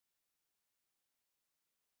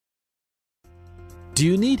Do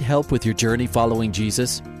you need help with your journey following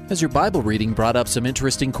Jesus? Has your Bible reading brought up some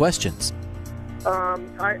interesting questions?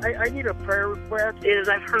 I need a prayer request.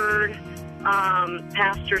 I've heard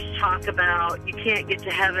pastors talk about you can't get to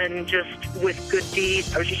heaven just with good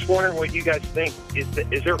deeds. I was just wondering what you guys think.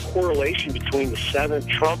 Is there a correlation between the seventh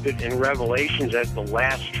trumpet in Revelations as the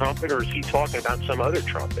last trumpet, or is he talking about some other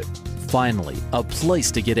trumpet? Finally, a place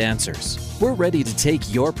to get answers. We're ready to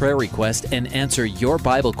take your prayer request and answer your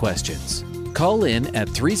Bible questions. Call in at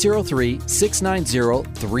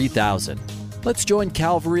 303-690-3000. Let's join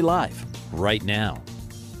Calvary Live right now.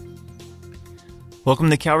 Welcome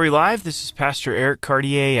to Calvary Live. This is Pastor Eric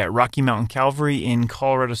Cartier at Rocky Mountain Calvary in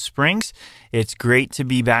Colorado Springs. It's great to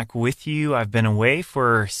be back with you. I've been away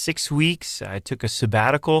for 6 weeks. I took a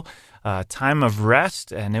sabbatical time of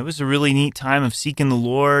rest, and it was a really neat time of seeking the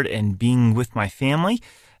Lord and being with my family.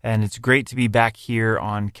 And it's great to be back here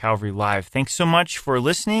on Calvary Live. Thanks so much for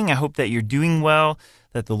listening. I hope that you're doing well,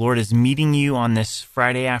 that the Lord is meeting you on this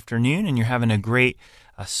Friday afternoon, and you're having a great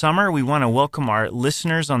summer. We want to welcome our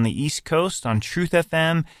listeners on the East Coast on Truth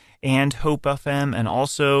FM and Hope FM, and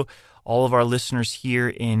also all of our listeners here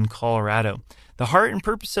in Colorado. The heart and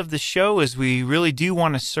purpose of the show is we really do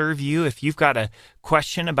want to serve you. If you've got a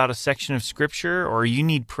question about a section of Scripture or you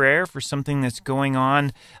need prayer for something that's going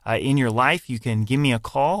on in your life, you can give me a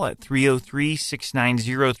call at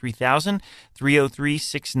 303-690-3000,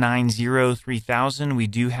 303-690-3000. We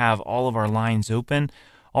do have all of our lines open.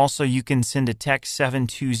 Also, you can send a text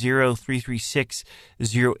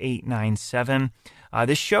 720-336-0897.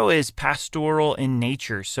 This show is pastoral in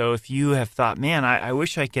nature, so if you have thought, man, I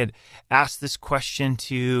wish I could ask this question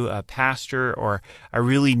to a pastor, or I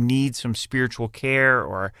really need some spiritual care,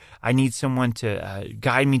 or I need someone to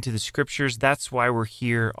guide me to the Scriptures, that's why we're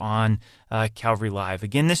here on Calvary Live.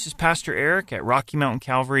 Again, this is Pastor Eric at Rocky Mountain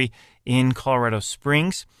Calvary in Colorado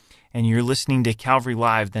Springs, and you're listening to Calvary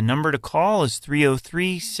Live. The number to call is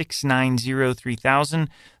 303-690-3000,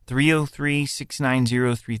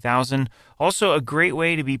 303-690-3000. Also, a great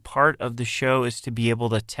way to be part of the show is to be able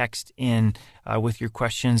to text in with your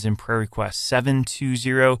questions and prayer requests,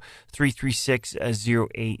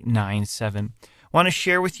 720-336-0897. I want to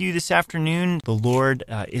share with you this afternoon, the Lord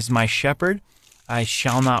is my shepherd, I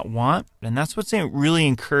shall not want. And that's what's really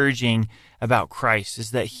encouraging about Christ,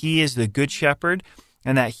 is that he is the good shepherd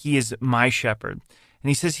and that he is my shepherd. And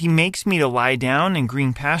he says, he makes me to lie down in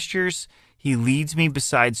green pastures. He leads me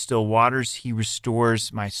beside still waters. He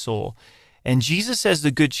restores my soul. And Jesus, as the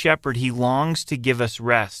good shepherd, he longs to give us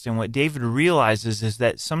rest. And what David realizes is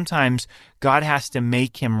that sometimes God has to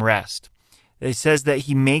make him rest. It says that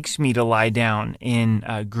he makes me to lie down in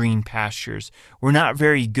green pastures. We're not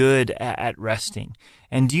very good at resting.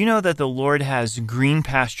 And do you know that the Lord has green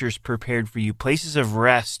pastures prepared for you, places of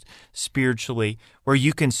rest spiritually, where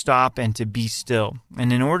you can stop and to be still?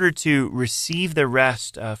 And in order to receive the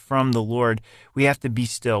rest from the Lord, we have to be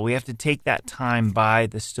still. We have to take that time by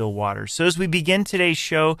the still waters. So as we begin today's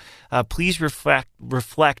show, please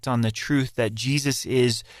reflect on the truth that Jesus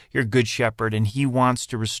is your good shepherd, and he wants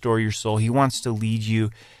to restore your soul. He wants to lead you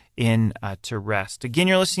in to rest. Again,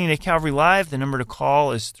 you're listening to Calvary Live. The number to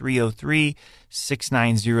call is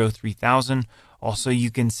 303-690-3000. Also,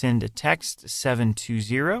 you can send a text,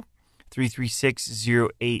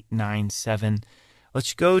 720-336-0897.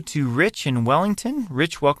 Let's go to Rich in Wellington.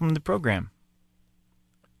 Rich, welcome to the program.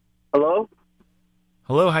 Hello?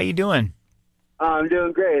 Hello, how you doing? I'm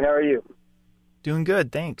doing great. How are you? Doing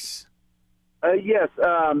good, thanks. Yes,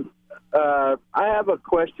 I have a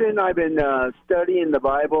question. I've been studying the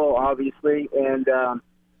Bible, obviously, and the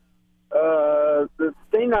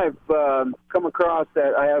thing I've come across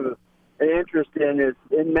that I have an interest in is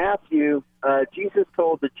in Matthew, Jesus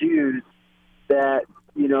told the Jews that,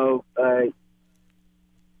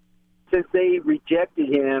 since they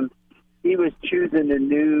rejected him, he was choosing a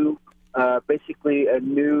new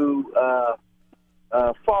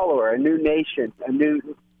follower, a new nation,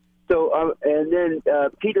 So, and then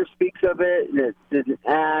Peter speaks of it, and it's in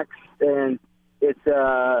Acts, and it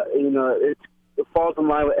falls in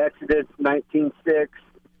line with Exodus 19:6.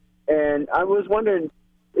 And I was wondering,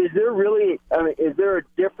 is there a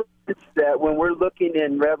difference that when we're looking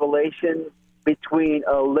in Revelation between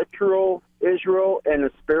a literal Israel and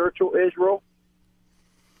a spiritual Israel?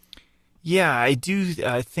 Yeah, I do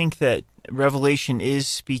think that Revelation is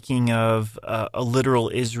speaking of a literal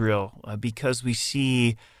Israel because we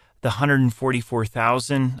see the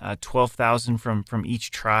 144,000, 12,000 from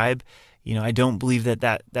each tribe. I don't believe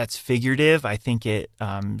that's figurative. I think it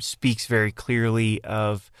speaks very clearly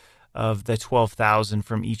of the 12,000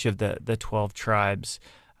 from each of the 12 tribes.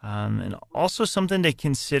 And also something to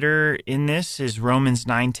consider in this is Romans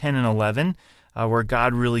 9, 10, and 11. where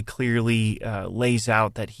God really clearly lays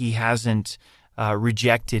out that he hasn't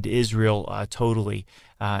rejected Israel totally,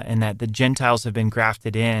 and that the Gentiles have been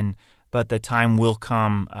grafted in, but the time will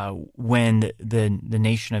come when the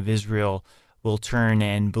nation of Israel will turn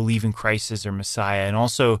and believe in Christ as their Messiah. And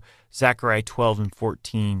also Zechariah 12 and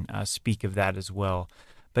 14 speak of that as well.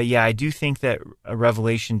 But yeah, I do think that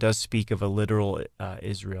Revelation does speak of a literal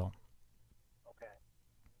Israel. Okay.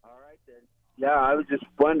 All right then. Yeah, I was just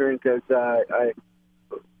wondering because I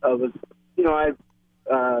was, I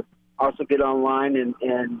also get online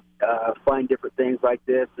and find different things like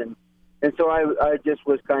this, and so I just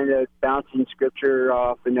was kind of bouncing scripture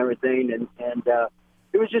off and everything, and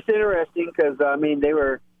it was just interesting because they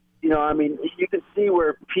were, you can see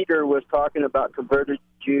where Peter was talking about converted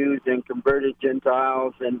Jews and converted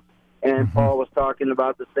Gentiles, and Paul was talking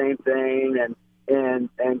about the same thing, and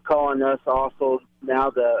calling us also now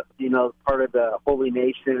the part of the holy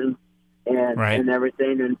nation and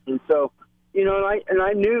everything, and so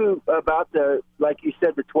I knew about like you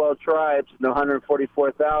said, the 12 tribes and the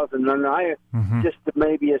 144,000, and I just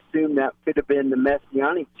maybe assumed that could have been the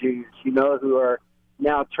Messianic Jews, who are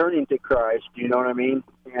now turning to Christ. You know what I mean?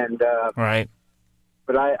 And right.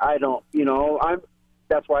 But I don't.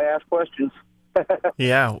 That's why I ask questions.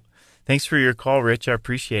 Yeah. Thanks for your call, Rich. I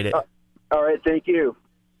appreciate it. All right. Thank you.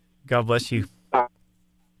 God bless you.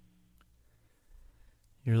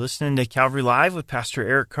 You're listening to Calvary Live with Pastor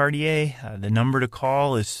Eric Cartier. The number to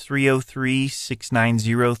call is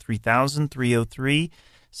 303-690-3000,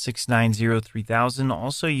 303-690-3000.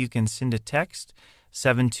 Also, you can send a text,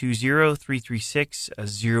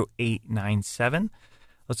 720-336-0897.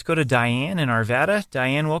 Let's go to Diane in Arvada.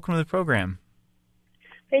 Diane, welcome to the program.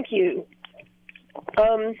 Thank you.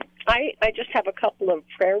 I just have a couple of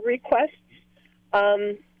prayer requests.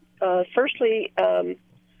 Firstly,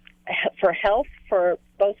 for health for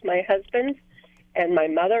both my husband and my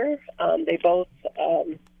mother. They both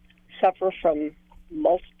suffer from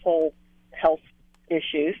multiple health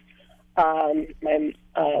issues. And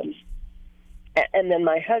then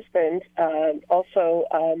my husband also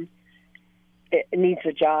needs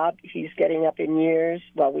a job. He's getting up in years.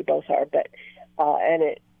 Well, we both are, but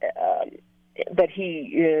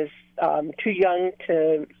he is too young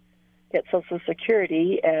to get Social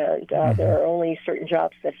Security, and there are only certain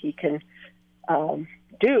jobs that he can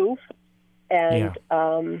do, and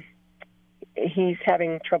he's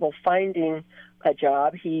having trouble finding a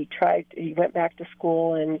job. He went back to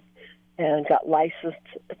school and got licensed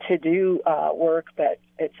to do work, but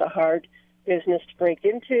it's a hard business to break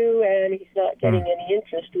into, and he's not getting any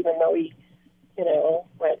interest, even though he,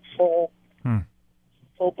 went full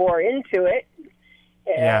bore into it.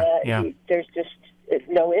 There's just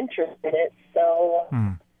no interest in it. So,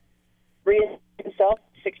 himself,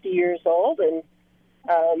 60 years old, and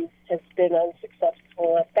has been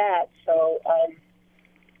unsuccessful at that. So,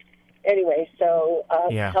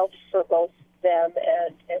 help for both them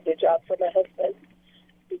and a job for my husband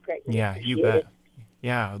would be great. Yeah, you bet.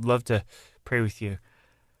 Yeah, I'd love to pray with you.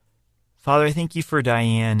 Father, I thank you for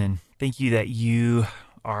Diane, and thank you that you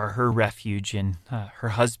are her refuge and her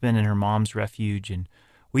husband and her mom's refuge. And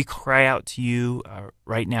we cry out to you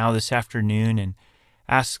right now this afternoon and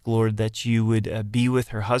ask, Lord, that you would be with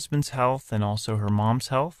her husband's health and also her mom's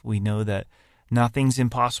health. We know that nothing's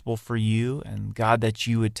impossible for you, and God, that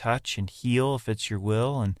you would touch and heal if it's your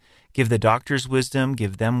will, and give the doctors wisdom,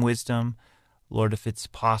 give them wisdom. Lord, if it's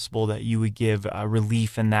possible, that you would give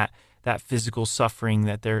relief in that physical suffering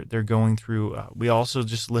that they're going through. We also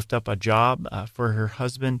just lift up a job for her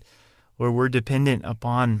husband, where we're dependent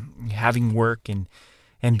upon having work and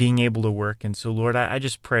being able to work. And so, Lord, I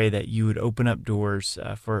just pray that you would open up doors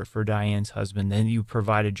for Diane's husband, and you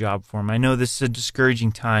provide a job for him. I know this is a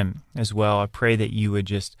discouraging time as well. I pray that you would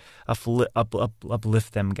just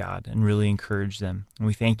uplift them, God, and really encourage them. And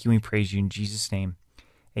we thank you and we praise you in Jesus' name.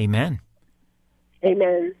 Amen.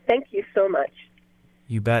 Amen. Thank you so much.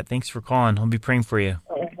 You bet. Thanks for calling. I'll be praying for you.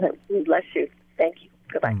 Bless you. Thank you.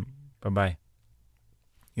 Goodbye. Bye-bye.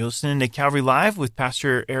 You're listening to Calvary Live with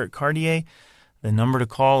Pastor Eric Cartier. The number to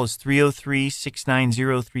call is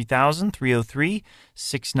 303-690-3000,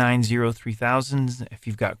 303-690-3000. If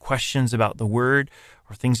you've got questions about the Word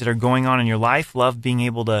or things that are going on in your life, love being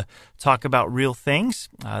able to talk about real things.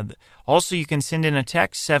 Also, you can send in a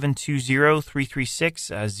text,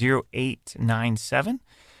 720-336-0897.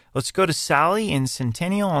 Let's go to Sally in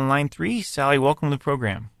Centennial on line 3. Sally, welcome to the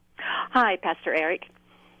program. Hi, Pastor Eric.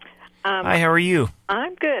 Hi, how are you?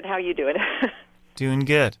 I'm good. How are you doing? Doing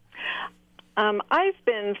good. I've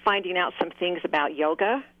been finding out some things about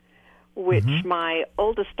yoga, which my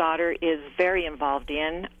oldest daughter is very involved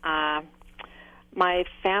in. my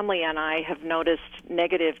family and I have noticed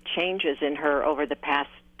negative changes in her over the past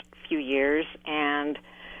few years, and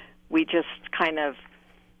we just kind of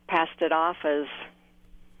passed it off as,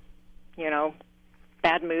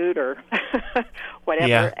 bad mood or whatever.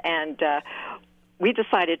 Yeah. And we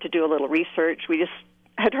decided to do a little research. We just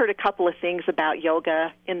had heard a couple of things about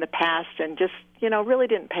yoga in the past and just, really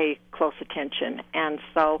didn't pay close attention. And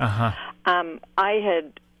so I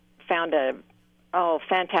had found a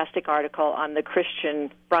fantastic article on the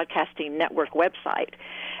Christian Broadcasting Network website.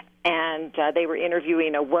 And they were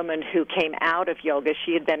interviewing a woman who came out of yoga.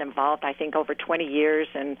 She had been involved, I think, over 20 years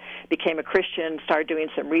and became a Christian, started doing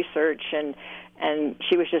some research, and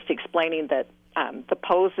she was just explaining that the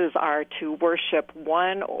poses are to worship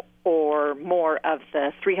one or more of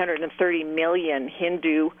the 330 million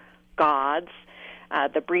Hindu gods.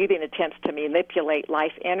 The breathing attempts to manipulate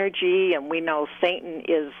life energy, and we know Satan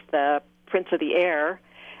is the prince of the air.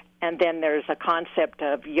 And then there's a concept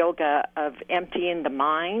of yoga of emptying the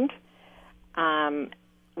mind,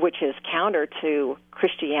 which is counter to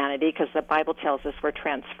Christianity because the Bible tells us we're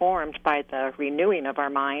transformed by the renewing of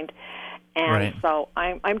our mind. And right. So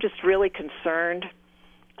I'm just really concerned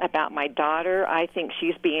about my daughter. I think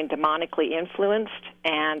she's being demonically influenced,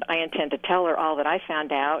 and I intend to tell her all that I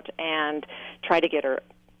found out and try to get her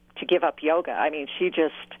to give up yoga. I mean, she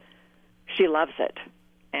loves it,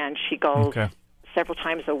 and she goes several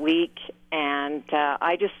times a week, and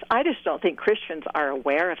I just don't think Christians are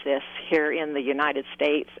aware of this here in the United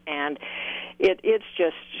States, and it's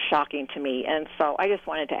just shocking to me. And so I just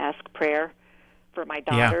wanted to ask prayer for my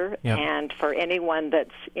daughter and for anyone that's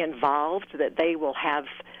involved, that they will have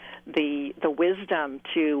the wisdom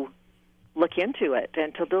to look into it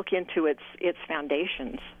and to look into its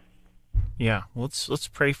foundations. Yeah, well, let's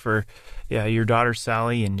pray for your daughter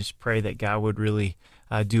Sally, and just pray that God would really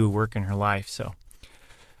do a work in her life. So,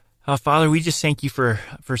 Father, we just thank you for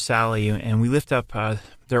Sally, and we lift up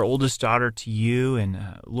their oldest daughter to you,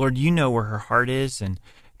 and Lord, you know where her heart is, and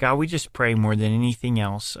God, we just pray more than anything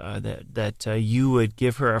else that you would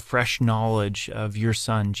give her a fresh knowledge of your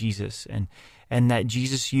Son, Jesus, and that,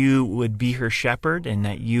 Jesus, you would be her shepherd, and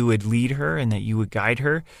that you would lead her, and that you would guide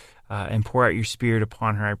her, and pour out your Spirit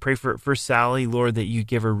upon her. I pray for Sally, Lord, that you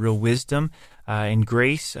give her real wisdom and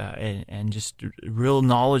grace and just real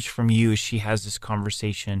knowledge from you as she has this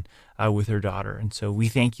conversation with her daughter. And so we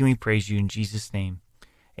thank you and we praise you in Jesus' name.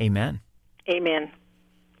 Amen. Amen.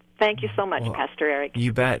 Thank you so much, Pastor Eric.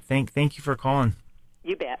 You bet. Thank you for calling.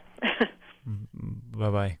 You bet.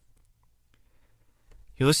 Bye-bye.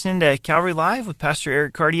 You're listening to Calvary Live with Pastor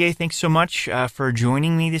Eric Cartier. Thanks so much for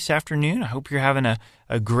joining me this afternoon. I hope you're having a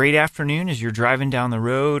great afternoon as you're driving down the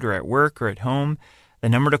road or at work or at home. The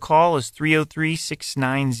number to call is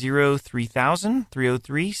 303-690-3000,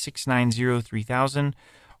 303-690-3000.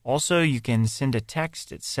 Also, you can send a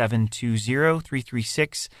text at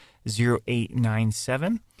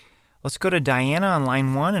 720-336-0897. Let's go to Diana on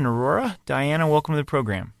line 1 in Aurora. Diana, welcome to the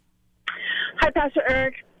program. Hi, Pastor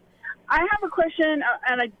Eric. I have a question,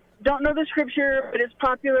 and I don't know the scripture, but it's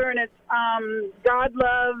popular, and it's God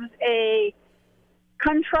loves a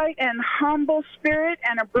contrite and humble spirit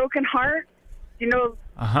and a broken heart. You know,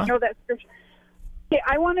 know that scripture? Okay,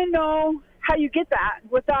 I want to know how you get that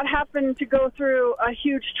without having to go through a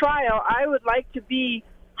huge trial. I would like to be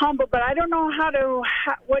humble, but I don't know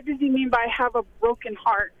what does he mean by have a broken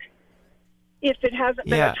heart if it hasn't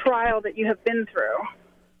been a trial that you have been through?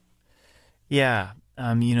 Yeah,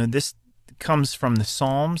 this comes from the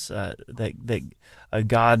Psalms that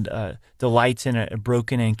God delights in a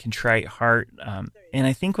broken and contrite heart. And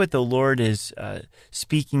I think what the Lord is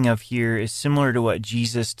speaking of here is similar to what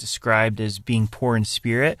Jesus described as being poor in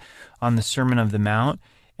spirit on the Sermon on the Mount.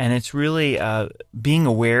 And it's really being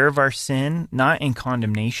aware of our sin, not in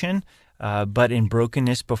condemnation, but in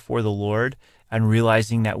brokenness before the Lord, and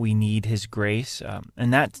realizing that we need His grace.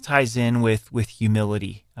 And that ties in with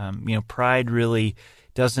humility. Pride really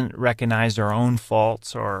doesn't recognize our own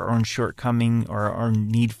faults or our own shortcoming or our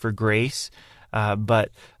need for grace,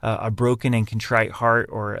 but a broken and contrite heart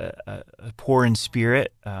or a poor in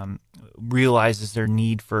spirit realizes their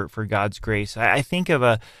need for God's grace. I think of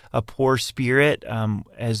a poor spirit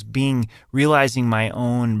as realizing my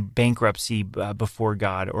own bankruptcy before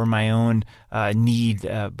God, or my own need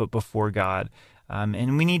but before God.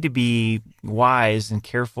 And we need to be wise and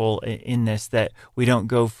careful in this, that we don't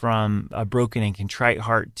go from a broken and contrite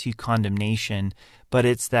heart to condemnation, but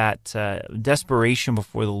it's that desperation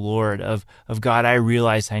before the Lord of God, I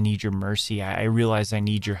realize I need your mercy. I realize I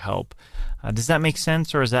need your help. Does that make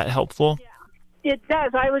sense, or is that helpful? Yeah, it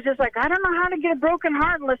does. I was just like, I don't know how to get a broken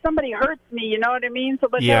heart unless somebody hurts me, you know what I mean? So,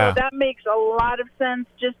 but no, that makes a lot of sense,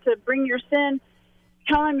 just to bring your sin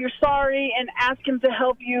tell him you're sorry and ask him to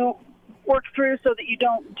help you work through so that you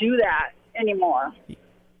don't do that anymore.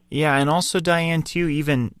 Yeah, and also, Diane, too,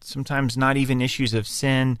 even sometimes not even issues of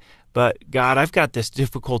sin, but God, I've got this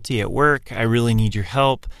difficulty at work. I really need your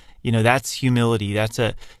help. That's humility. That's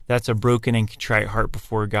a broken and contrite heart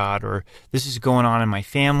before God. Or this is going on in my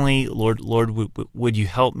family. Lord, would you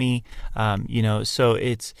help me? So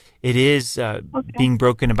it is being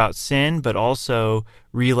broken about sin, but also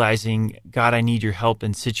realizing, God, I need your help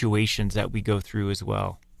in situations that we go through as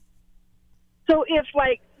well. So if,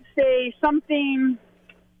 like, say something,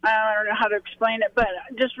 I don't know how to explain it, but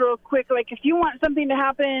just real quick, like if you want something to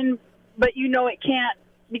happen, but you know it can't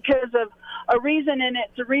because of a reason, and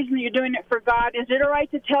it's a reason you're doing it for God, is it all right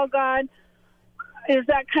to tell God? Is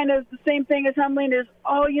that kind of the same thing as humbling? Is,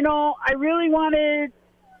 I really wanted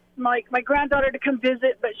my granddaughter to come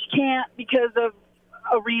visit, but she can't because of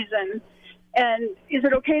a reason. And is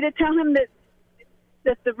it okay to tell him that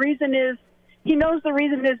the reason is, he knows the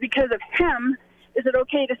reason is because of him? Is it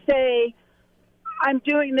okay to say, I'm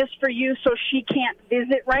doing this for you so she can't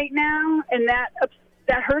visit right now, and that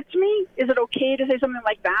hurts me? Is it okay to say something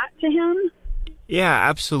like that to him? Yeah,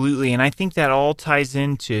 absolutely. And I think that all ties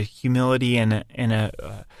into humility and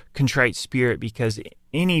a contrite spirit, because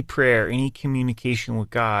any prayer, any communication with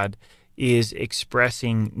God is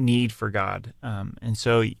expressing need for God. And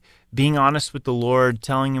so being honest with the Lord,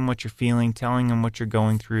 telling him what you're feeling, telling him what you're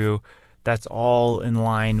going through, that's all in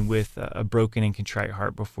line with a broken and contrite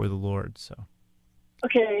heart before the Lord. So,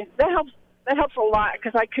 okay, that helps. That helps a lot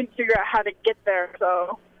because I couldn't figure out how to get there.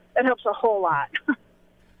 So that helps a whole lot.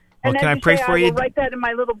 And can I pray for you? I will write that in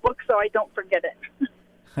my little book so I don't forget it.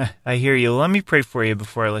 I hear you. Let me pray for you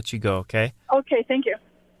before I let you go. Okay. Okay. Thank you.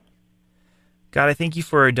 God, I thank you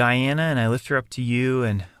for Diana, and I lift her up to you.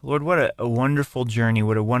 And Lord, what a wonderful journey,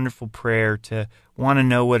 what a wonderful prayer to want to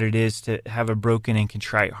know what it is to have a broken and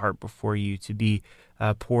contrite heart before you, to be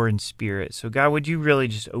poor in spirit. So God, would you really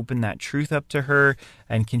just open that truth up to her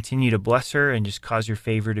and continue to bless her and just cause your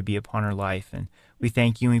favor to be upon her life. And we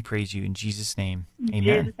thank you and we praise you in Jesus' name. Amen. In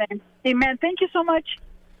Jesus' name. Amen. Thank you so much.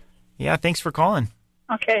 Yeah, thanks for calling.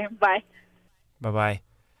 Okay, bye. Bye-bye.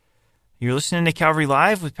 You're listening to Calvary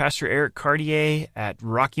Live with Pastor Eric Cartier at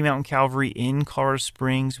Rocky Mountain Calvary in Colorado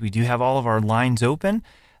Springs. We do have all of our lines open.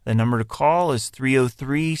 The number to call is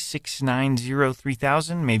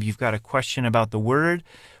 303-690-3000. Maybe you've got a question about the Word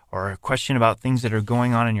or a question about things that are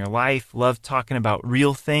going on in your life. Love talking about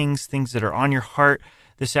real things that are on your heart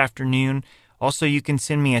this afternoon. Also, you can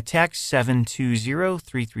send me a text,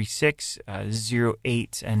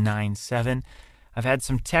 720-336-0897. I've had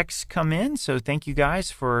some texts come in, so thank you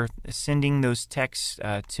guys for sending those texts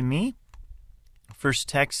to me. First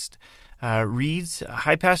text reads,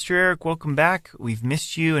 Hi, Pastor Eric. Welcome back. We've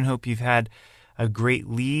missed you and hope you've had a great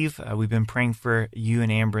leave. We've been praying for you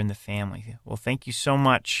and Amber and the family. Well, thank you so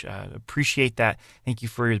much. Appreciate that. Thank you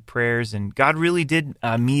for your prayers. And God really did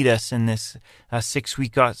meet us in this 6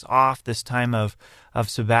 week off, this time of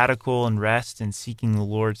sabbatical and rest and seeking the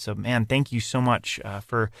Lord. So, man, thank you so much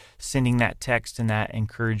for sending that text and that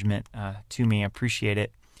encouragement to me. I appreciate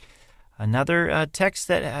it. Another text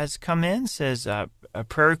that has come in says, a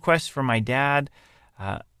prayer request for my dad.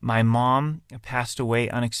 My mom passed away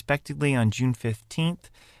unexpectedly on June 15th,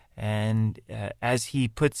 and as he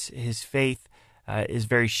puts his faith is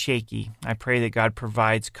very shaky. I pray that God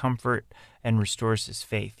provides comfort and restores his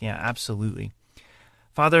faith. Yeah, absolutely.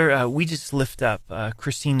 Father, we just lift up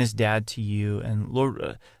Christina's dad to you, and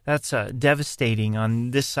Lord, that's devastating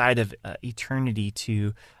on this side of eternity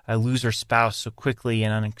to lose our spouse so quickly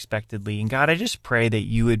and unexpectedly. And God, I just pray that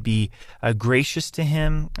you would be gracious to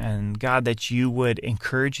him, and God, that you would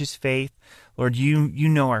encourage his faith. Lord, you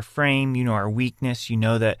know our frame, you know our weakness, you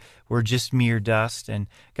know that we're just mere dust. And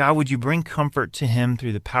God, would you bring comfort to him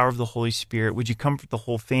through the power of the Holy Spirit? Would you comfort the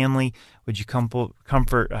whole family? Would you comfort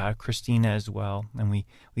Christina as well? And we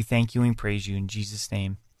thank you and praise you in Jesus'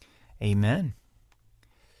 name. Amen.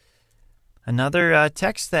 Another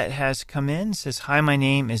text that has come in says, Hi, my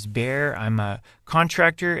name is Bear. I'm a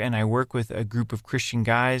contractor and I work with a group of Christian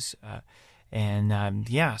guys.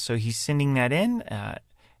 So he's sending that in.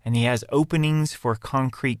 And he has openings for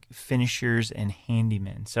concrete finishers and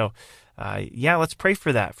handymen. So, let's pray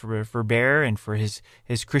for that, for Bear and for his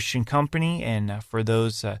Christian company, and for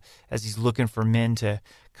those as he's looking for men to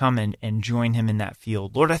come and join him in that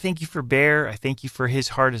field. Lord, I thank you for Bear. I thank you for his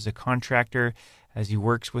heart as a contractor, as he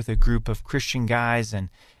works with a group of Christian guys, and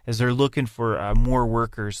as they're looking for more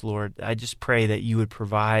workers, Lord, I just pray that you would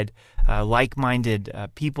provide like-minded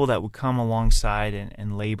people that would come alongside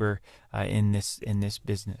and labor in this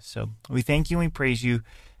business. So we thank you and we praise you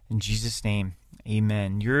in Jesus' name.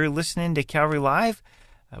 Amen. You're listening to Calvary Live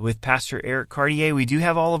with Pastor Eric Cartier. We do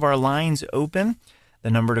have all of our lines open.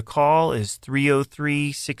 The number to call is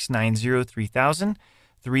 303-690-3000,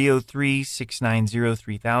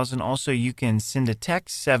 303-690-3000. Also, you can send a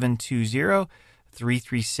text,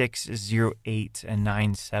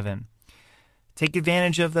 720-336-0897. Take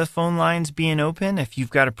advantage of the phone lines being open. If you've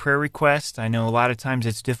got a prayer request, I know a lot of times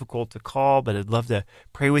it's difficult to call, but I'd love to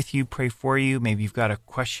pray with you, pray for you. Maybe you've got a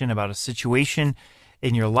question about a situation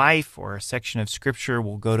in your life or a section of Scripture.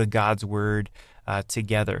 We'll go to God's Word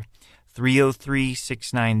together.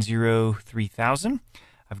 303-690-3000.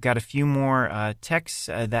 I've got a few more texts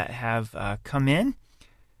that have come in.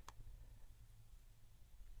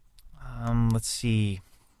 Let's see.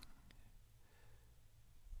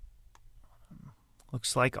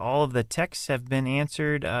 Looks like all of the texts have been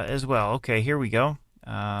answered as well. Okay, here we go.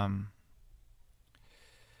 Hi,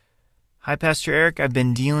 Pastor Eric. I've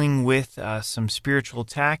been dealing with some spiritual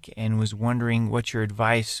attack and was wondering what your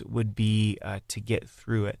advice would be to get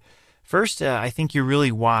through it. First, I think you're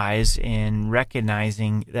really wise in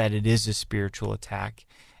recognizing that it is a spiritual attack.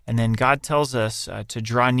 And then God tells us to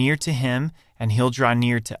draw near to Him, and He'll draw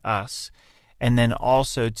near to us. And then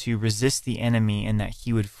also to resist the enemy and that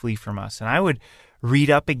he would flee from us. And I would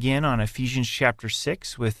read up again on Ephesians chapter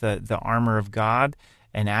 6 with the armor of God,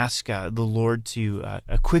 and ask the Lord to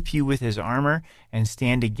equip you with His armor and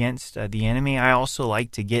stand against the enemy. I also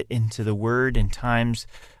like to get into the Word in times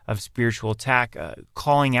of spiritual attack,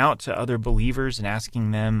 calling out to other believers and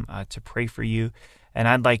asking them to pray for you. And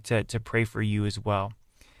I'd like to pray for you as well.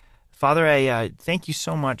 Father, I thank you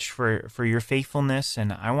so much for your faithfulness,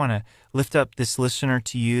 and I want to lift up this listener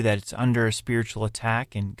to you that it's under a spiritual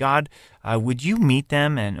attack. And God, would you meet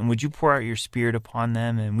them and would you pour out your Spirit upon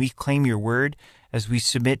them? And we claim your word as we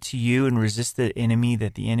submit to you and resist the enemy,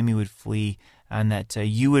 that the enemy would flee, and that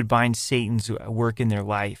you would bind Satan's work in their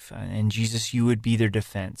life. And Jesus, you would be their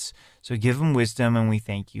defense. So give them wisdom, and we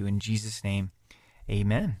thank you. In Jesus' name,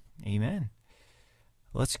 amen. Amen.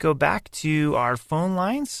 Let's go back to our phone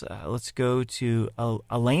lines. Let's go to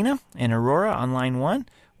Elena and Aurora on line 1.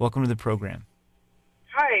 Welcome to the program.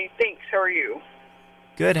 Hi, thanks. How are you?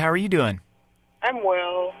 Good. How are you doing? I'm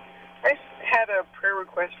well. I had a prayer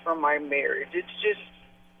request for my marriage. It's just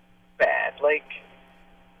bad. Like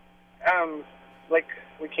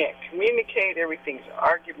we can't communicate. Everything's an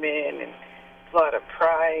argument and a lot of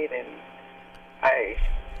pride. And I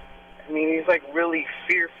mean, he's like really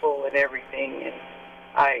fearful and everything. And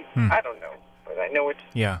I don't know, but I know it's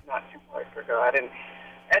not too hard for God. And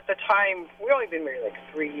at the time, we only been married like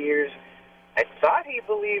 3 years. I thought he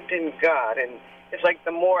believed in God, and it's like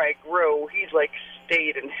the more I grow, he's like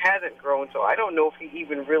stayed and hasn't grown. So I don't know if he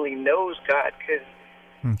even really knows God, because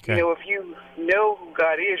you know, if you know who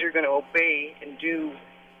God is, you're going to obey and do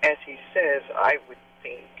as He says, I would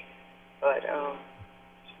think. But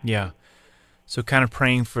so kind of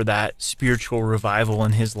praying for that spiritual revival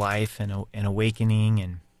in his life and an awakening,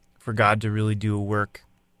 and for God to really do a work.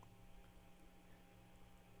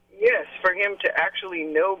 Yes, for him to actually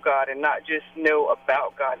know God and not just know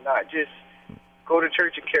about God, not just go to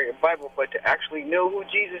church and carry a Bible, but to actually know who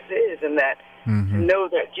Jesus is, and that to know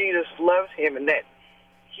that Jesus loves him and that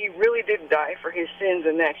he really did die for his sins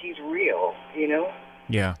and that he's real, you know?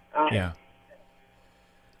 Yeah.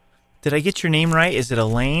 Did I get your name right? Is it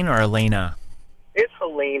Elaine or Elena? It's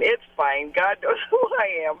Helene. It's fine. God knows who I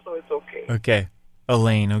am, so it's okay. Okay.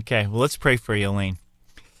 Elaine. Okay. Well, let's pray for you, Elaine.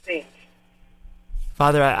 Thanks.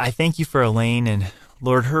 Father, I thank you for Elaine and,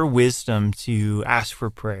 Lord, her wisdom to ask for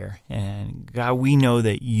prayer. And, God, we know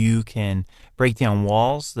that you can break down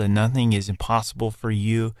walls, that nothing is impossible for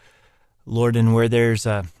you. Lord, and where there's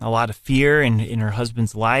a lot of fear in her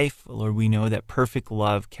husband's life, Lord, we know that perfect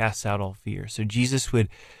love casts out all fear. So, Jesus, would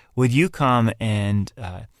you come and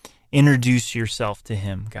introduce yourself to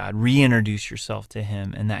him, God, reintroduce yourself to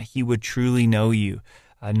him, and that he would truly know you,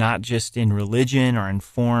 not just in religion or in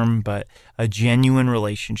form, but a genuine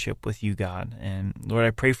relationship with you, God. And Lord,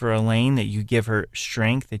 I pray for Elaine that you give her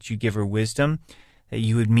strength, that you give her wisdom, that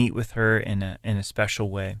you would meet with her in a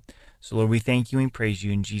special way. So Lord, we thank you and praise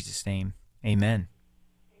you in Jesus' name. Amen.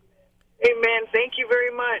 Amen. Thank you very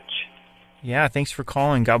much. Yeah, thanks for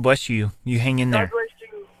calling. God bless you. You hang in there. God bless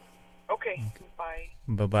you. Okay. Bye.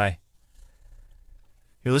 Bye-bye.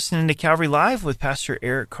 You're listening to Calvary Live with Pastor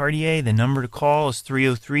Eric Cartier. The number to call is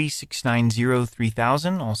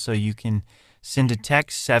 303-690-3000. Also, you can send a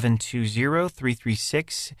text,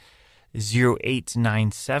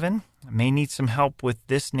 720-336-0897. I may need some help with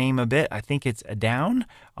this name a bit. I think it's Adown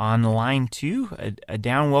on line 2.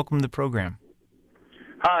 Adown, welcome to the program.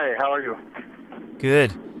 Hi, how are you?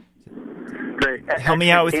 Good. Great. Help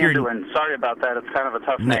me out with Anduin. Sorry about that. It's kind of a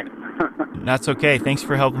tough name. That's okay. Thanks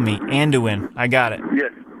for helping me. Anduin. I got it.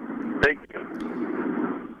 Yes. Thank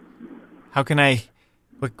you. How can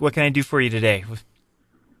what can I do for you today?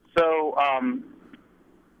 So, a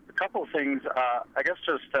couple of things. I guess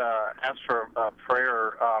just ask for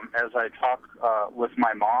prayer as I talk with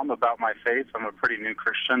my mom about my faith. I'm a pretty new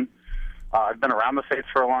Christian. I've been around the faith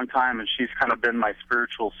for a long time, and she's kind of been my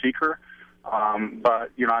spiritual seeker.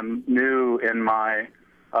 But, I'm new in my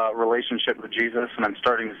relationship with Jesus, and I'm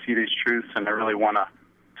starting to see these truths, and I really want to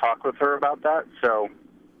talk with her about that. So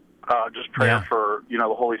just prayer for,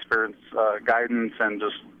 the Holy Spirit's guidance and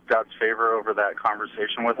just God's favor over that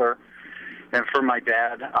conversation with her. And for my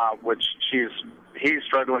dad, which he's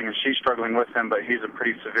struggling and she's struggling with him, but he's a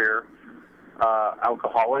pretty severe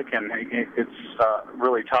alcoholic, and it's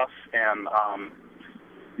really tough. And,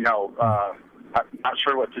 I'm not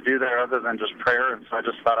sure what to do there other than just prayer. And so I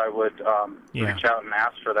just thought I would reach out and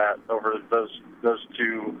ask for that over those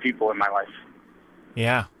two people in my life.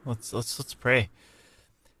 Yeah, let's pray.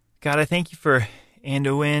 God, I thank you for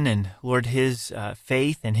Anduin and Lord, his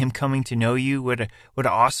faith and him coming to know you. What an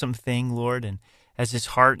awesome thing, Lord. And as his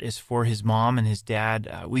heart is for his mom and his dad,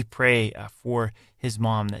 we pray for his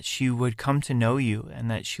mom that she would come to know you and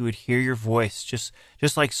that she would hear your voice, just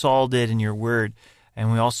like Saul did in your word. And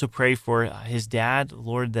we also pray for his dad,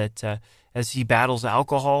 Lord, that as he battles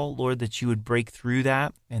alcohol, Lord, that you would break through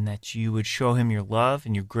that and that you would show him your love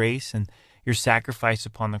and your grace and your sacrifice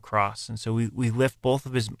upon the cross. And so we lift both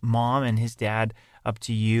of his mom and his dad up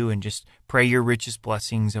to you and just pray your richest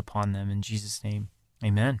blessings upon them. In Jesus' name,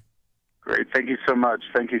 amen. Great. Thank you so much.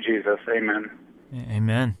 Thank you, Jesus. Amen.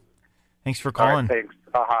 Amen. Thanks for calling. All right, thanks.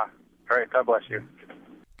 All right. God bless you.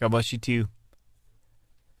 God bless you too.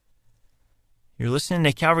 You're listening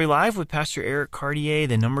to Calvary Live with Pastor Eric Cartier.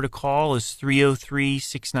 The number to call is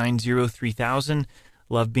 303-690-3000.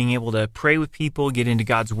 Love being able to pray with people, get into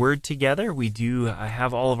God's Word together. We do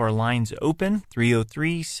have all of our lines open,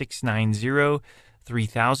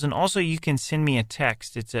 303-690-3000. Also, you can send me a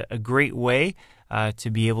text. It's a great way to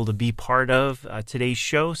be able to be part of today's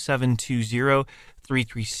show,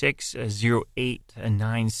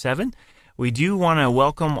 720-336-0897. We do want to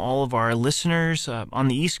welcome all of our listeners on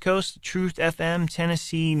the East Coast, Truth FM,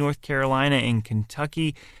 Tennessee, North Carolina, and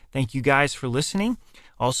Kentucky. Thank you guys for listening.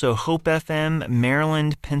 Also, Hope FM,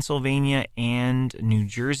 Maryland, Pennsylvania, and New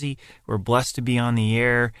Jersey. We're blessed to be on the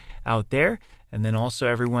air out there. And then also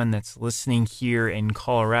everyone that's listening here in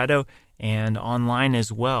Colorado and online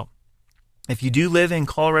as well. If you do live in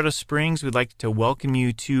Colorado Springs, we'd like to welcome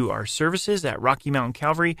you to our services at Rocky Mountain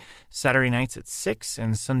Calvary, Saturday nights at 6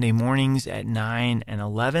 and Sunday mornings at 9 and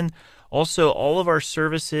 11. Also, all of our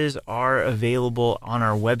services are available on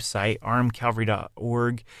our website,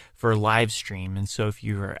 rmcalvary.org, for live stream. And so if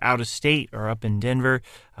you are out of state or up in Denver,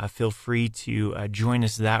 feel free to join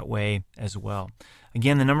us that way as well.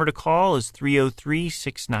 Again, the number to call is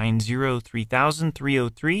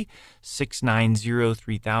 303-690-3000,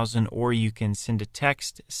 303-690-3000, or you can send a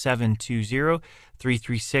text,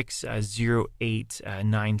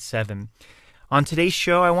 720-336-0897. On today's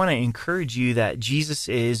show, I want to encourage you that Jesus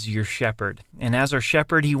is your shepherd. And as our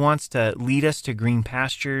shepherd, he wants to lead us to green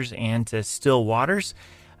pastures and to still waters.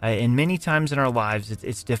 And many times in our lives,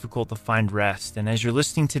 it's difficult to find rest. And as you're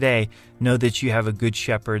listening today, know that you have a good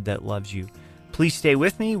shepherd that loves you. Please stay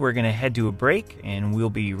with me. We're going to head to a break, and we'll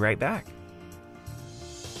be right back.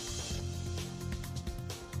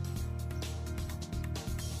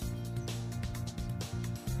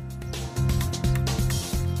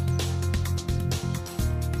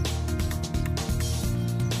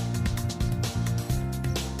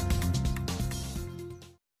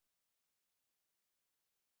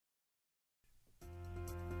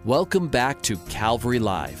 Welcome back to Calvary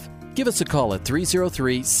Live. Give us a call at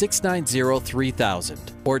 303-690-3000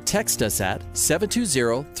 or text us at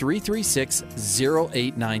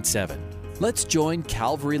 720-336-0897. Let's join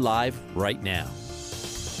Calvary Live right now.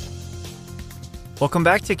 Welcome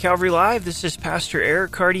back to Calvary Live. This is Pastor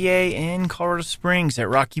Eric Cartier in Colorado Springs at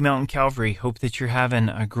Rocky Mountain Calvary. Hope that you're having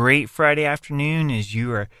a great Friday afternoon as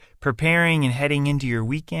you are preparing and heading into your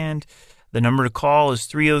weekend. The number to call is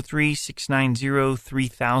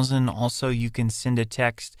 303-690-3000. Also, you can send a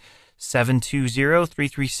text,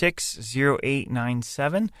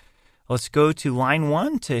 720-336-0897. Let's go to line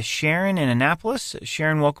 1 to Sharon in Annapolis.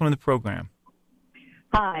 Sharon, welcome to the program.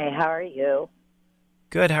 Hi, how are you?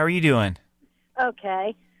 Good, how are you doing?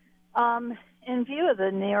 Okay. In view of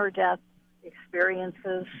the near-death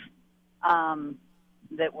experiences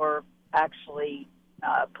that were actually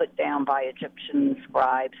put down by Egyptian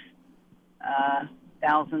scribes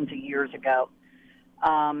thousands of years ago,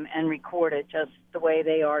 and recorded just the way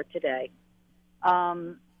they are today.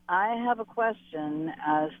 I have a question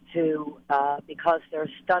as to, because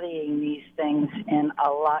they're studying these things in a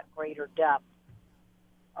lot greater depth,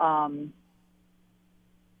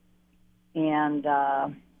 and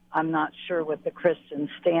I'm not sure what the Christian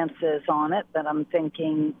stance is on it, but I'm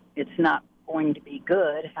thinking it's not going to be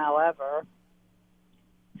good. However,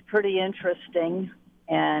 it's pretty interesting,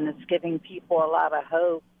 and it's giving people a lot of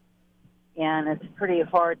hope, and it's pretty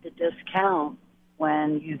hard to discount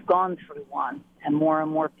when you've gone through one, and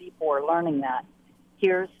more people are learning that.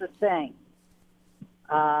 Here's the thing.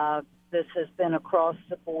 This has been across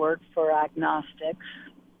the board for agnostics,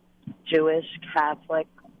 Jewish, Catholic,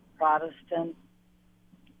 Protestant,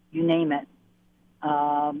 you name it.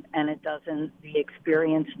 And the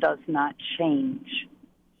experience does not change.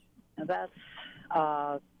 Now that's,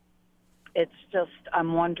 it's just,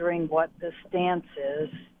 I'm wondering what the stance is,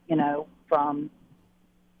 from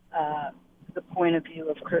the point of view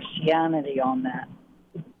of Christianity on that.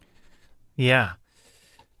 Yeah.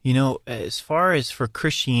 As far as for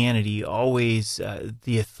Christianity, always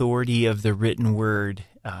the authority of the written word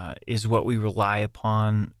is what we rely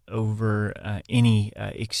upon over any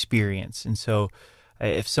experience. And so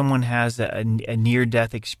if someone has a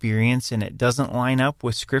near-death experience and it doesn't line up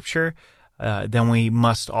with Scripture, then we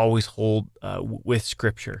must always hold with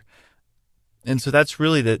Scripture. And so that's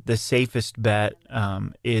really the safest bet,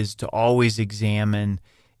 is to always examine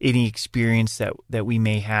any experience that we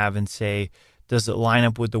may have and say, does it line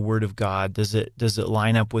up with the Word of God? Does it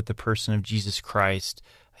line up with the person of Jesus Christ,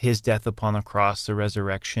 His death upon the cross, the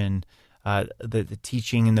resurrection, the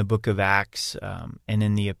teaching in the book of Acts and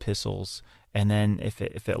in the epistles? And then if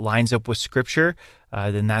it lines up with Scripture,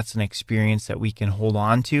 then that's an experience that we can hold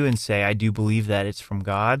on to and say, I do believe that it's from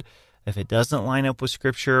God. If it doesn't line up with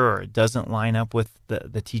Scripture, or it doesn't line up with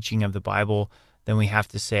the teaching of the Bible, then we have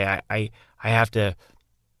to say, I have to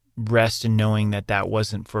rest in knowing that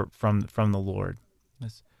wasn't from the Lord.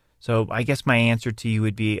 So I guess my answer to you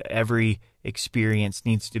would be every experience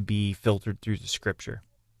needs to be filtered through the Scripture.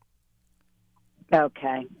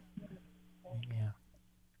 Okay. Yeah.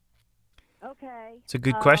 Okay. It's a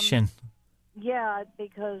good question. Yeah,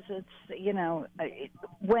 because it's,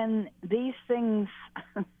 when these things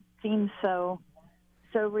seem so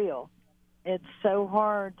real, it's so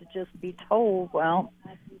hard to just be told, well,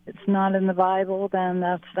 it's not in the Bible, then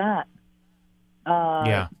that's that.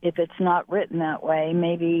 If it's not written that way,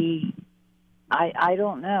 maybe, I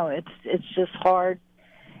don't know. It's just hard.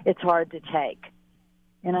 It's hard to take.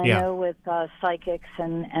 And I know with psychics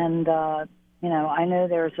and I know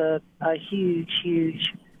there's a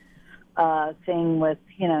huge thing with,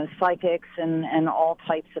 psychics and all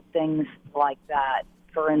types of things like that.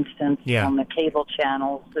 For instance, on the cable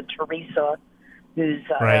channels, the Teresa, who's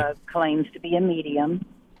claims to be a medium.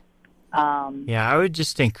 I would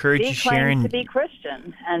just encourage you, Sharon. She claims to be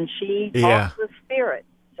Christian, and she talks with spirit.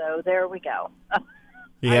 So there we go.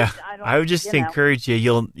 I would just encourage you.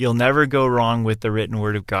 You'll never go wrong with the written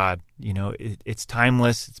word of God. It's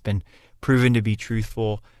timeless. It's been proven to be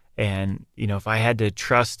truthful. And if I had to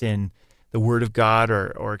trust in the word of God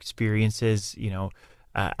or experiences,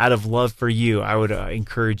 out of love for you, I would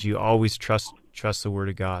encourage you always trust the word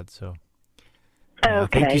of God. So,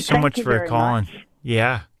 thank you so much for calling.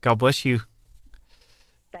 Yeah, God bless you.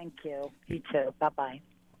 Thank you. You too. Bye-bye.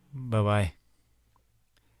 Bye-bye.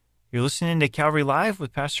 You're listening to Calvary Live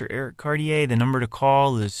with Pastor Eric Cartier. The number to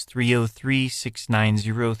call is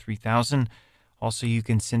 303-690-3000. Also, you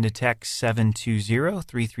can send a text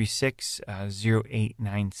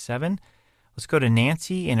 720-336-0897. Let's go to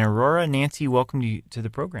Nancy in Aurora. Nancy, welcome to the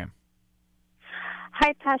program.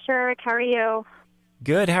 Hi, Pastor Eric. How are you?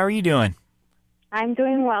 Good. How are you doing? I'm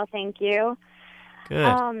doing well, thank you.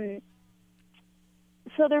 Good.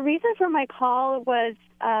 So the reason for my call was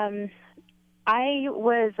I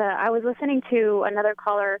was listening to another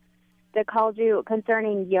caller that called you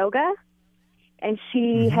concerning yoga, and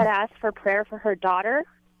she had asked for prayer for her daughter.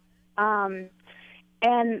 And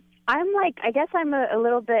I'm like, I guess I'm a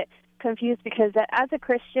little bit confused because as a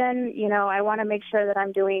Christian, I want to make sure that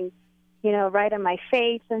I'm doing, right in my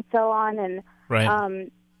faith and so on. And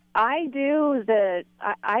I do the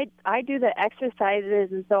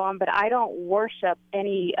exercises and so on, but I don't worship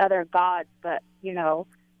any other gods but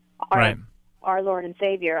our Lord and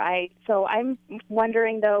Savior. So I'm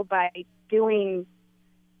wondering though, by doing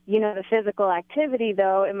the physical activity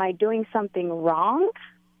though, am I doing something wrong?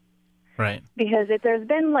 Right. Because there's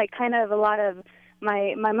been like kind of a lot of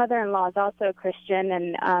my mother-in-law is also a Christian,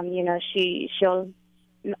 and she'll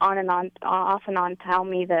off and on tell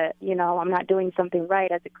me that I'm not doing something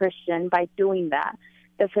right as a Christian by doing that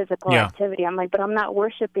the physical activity. I'm like, but I'm not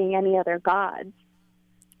worshiping any other gods.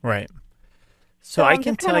 Right. So I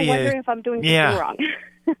can tell you, I'm wondering if I'm doing something wrong.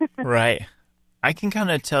 Right. I can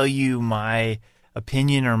kind of tell you my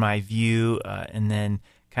opinion or my view, and then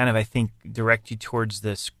kind of, I think, direct you towards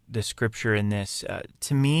the scripture in this.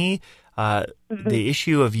 To me, the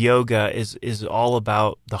issue of yoga is all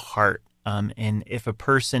about the heart. And if a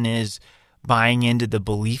person is buying into the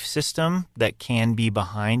belief system that can be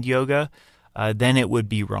behind yoga, then it would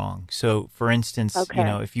be wrong. So, for instance,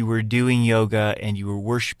 if you were doing yoga and you were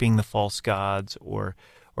worshiping the false gods, or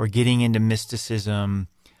getting into mysticism,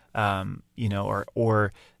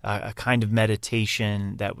 or a kind of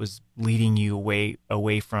meditation that was leading you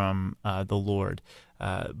away from the Lord.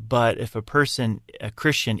 But if a Christian,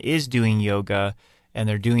 is doing yoga and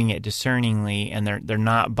they're doing it discerningly, and they're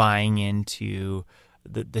not buying into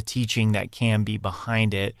the teaching that can be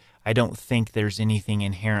behind it, I don't think there's anything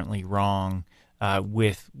inherently wrong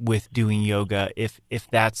with doing yoga if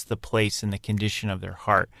that's the place and the condition of their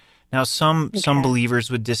heart. Now, some believers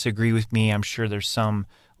would disagree with me. I'm sure there's some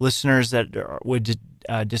listeners that would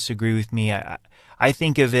disagree with me. I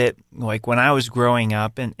think of it like when I was growing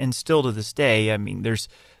up, and still to this day. I mean, there's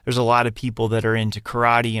a lot of people that are into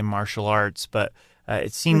karate and martial arts, but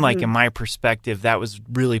it seemed like, in my perspective, that was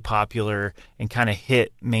really popular and kind of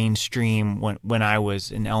hit mainstream when I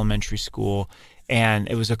was in elementary school. And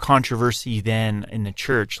it was a controversy then in the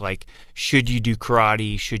church, like, should you do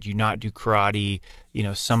karate? Should you not do karate?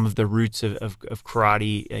 Some of the roots of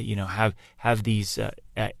karate, have these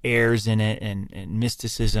airs in it and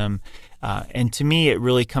mysticism. And to me, it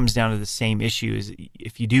really comes down to the same issue: is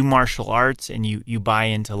if you do martial arts and you buy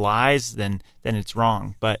into lies, then it's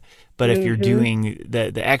wrong. But if you're doing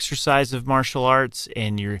the exercise of martial arts,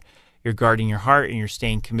 and you're guarding your heart, and you're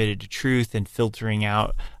staying committed to truth and filtering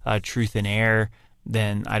out truth and error,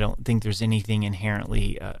 then I don't think there's anything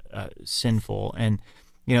inherently sinful. And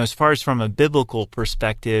as far as from a biblical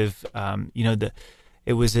perspective,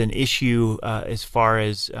 it was an issue as far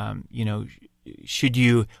as should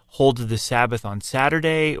you hold to the Sabbath on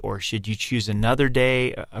Saturday, or should you choose another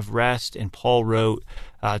day of rest? And Paul wrote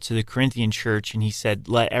to the Corinthian church, and he said,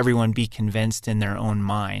 let everyone be convinced in their own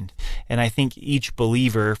mind. And I think each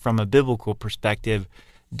believer, from a biblical perspective,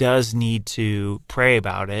 does need to pray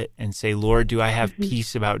about it and say, Lord, do I have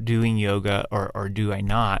peace about doing yoga, or do I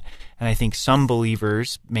not? And I think some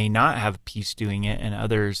believers may not have peace doing it, and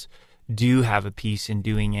others do have a peace in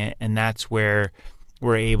doing it. And that's where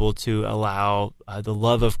we're able to allow the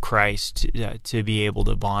love of Christ to be able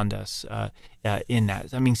to bond us in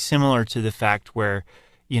that. I mean, similar to the fact where,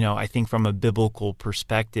 I think from a biblical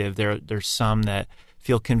perspective, there's some that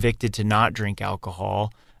feel convicted to not drink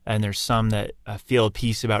alcohol, and there's some that feel a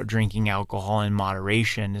peace about drinking alcohol in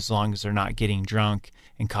moderation, as long as they're not getting drunk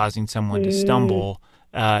and causing someone to stumble.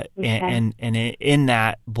 And in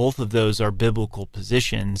that, both of those are biblical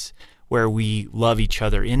positions where we love each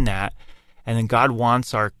other in that. And then God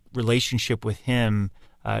wants our relationship with Him,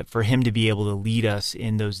 for Him to be able to lead us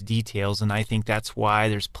in those details. And I think that's why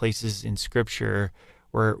there's places in Scripture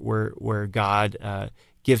where God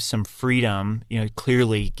gives some freedom.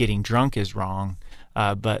 Clearly getting drunk is wrong,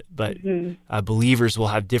 but believers will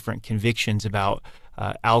have different convictions about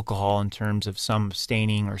alcohol in terms of some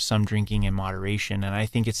abstaining or some drinking in moderation. And I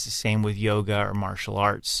think it's the same with yoga or martial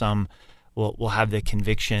arts. Some will have the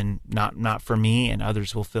conviction, not for me, and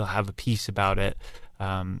others will have a peace about it,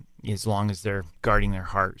 as long as they're guarding their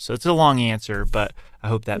heart. So it's a long answer, but I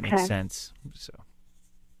hope that makes sense. So.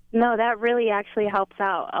 No, that really actually helps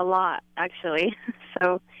out a lot, actually.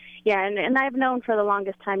 So, yeah, and I've known for the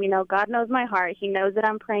longest time, God knows my heart. He knows that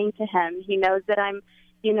I'm praying to Him. He knows that I'm,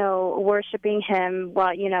 worshiping Him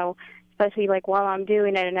while, especially like while I'm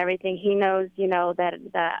doing it and everything. He knows,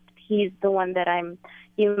 that He's the one that I'm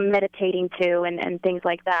meditating to and things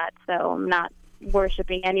like that. So I'm not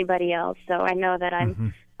worshiping anybody else. So I know that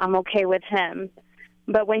I'm okay with Him.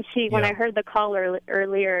 But when I heard the call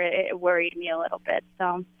earlier, it worried me a little bit.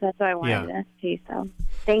 So that's why I wanted to see. So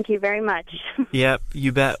thank you very much. Yep,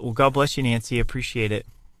 you bet. Well, God bless you, Nancy. I appreciate it.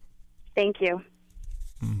 Thank you.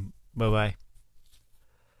 Bye-bye.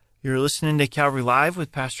 You're listening to Calvary Live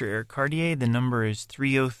with Pastor Eric Cartier. The number is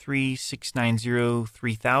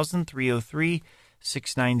 303-690-3000,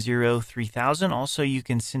 303-690-3000. Also, you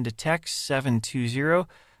can send a text,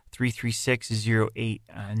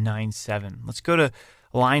 720-336-0897. Let's go to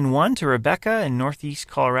line 1 to Rebecca in Northeast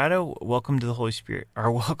Colorado. Welcome to the Holy Spirit,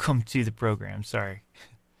 or welcome to the program. Sorry.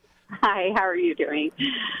 Hi, how are you doing?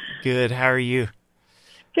 Good. How are you?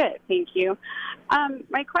 Good, thank you.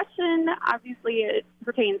 My question, obviously, it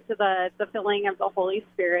pertains to the filling of the Holy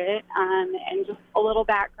Spirit. And just a little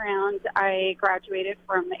background, I graduated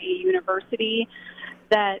from a university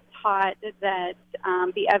that taught that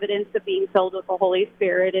the evidence of being filled with the Holy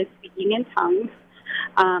Spirit is speaking in tongues,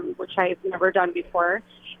 which I've never done before.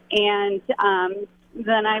 And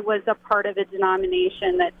then I was a part of a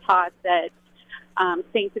denomination that taught that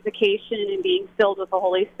sanctification and being filled with the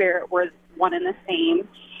Holy Spirit was one and the same.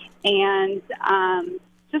 And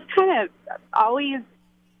just kind of always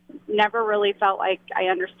never really felt like I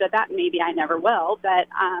understood that, and maybe I never will, but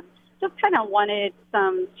just kind of wanted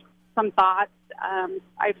some thoughts.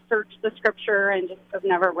 I've searched the scripture and just have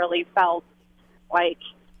never really felt like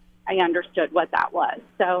I understood what that was.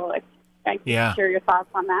 So I can share your thoughts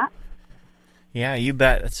on that. Yeah, you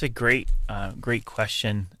bet. That's a great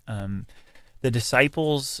question. The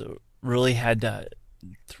disciples really had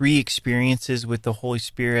three experiences with the Holy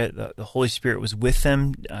Spirit. The Holy Spirit was with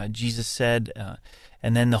them, Jesus said,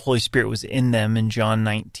 and then the Holy Spirit was in them in John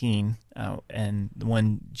 19, and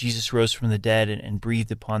when Jesus rose from the dead and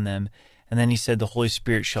breathed upon them, and then he said, the Holy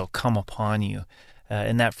Spirit shall come upon you.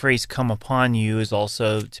 And that phrase, come upon you, is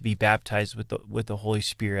also to be baptized with the Holy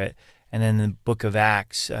Spirit. And then in the book of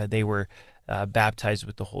Acts, they were baptized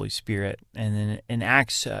with the Holy Spirit. And then in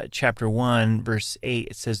Acts chapter 1, verse 8,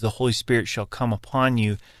 it says, the Holy Spirit shall come upon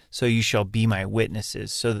you, so you shall be my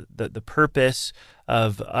witnesses. So the purpose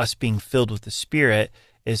of us being filled with the Spirit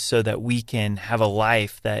is so that we can have a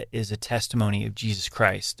life that is a testimony of Jesus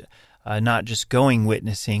Christ. Not just going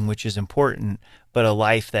witnessing, which is important, but a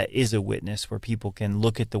life that is a witness where people can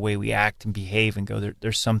look at the way we act and behave and go,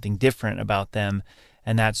 there's something different about them,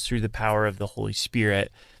 and that's through the power of the Holy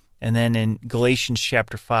Spirit. And then in Galatians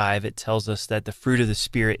chapter 5, it tells us that the fruit of the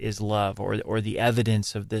Spirit is love, or the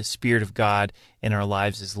evidence of the Spirit of God in our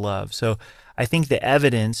lives is love. So I think the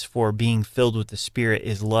evidence for being filled with the Spirit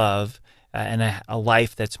is love, and a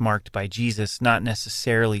life that's marked by Jesus, not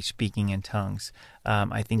necessarily speaking in tongues.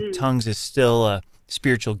 I think tongues is still a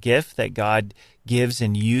spiritual gift that God gives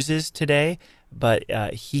and uses today, but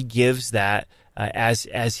He gives that as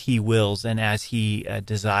He wills and as He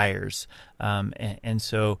desires. And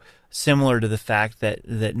so similar to the fact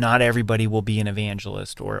that not everybody will be an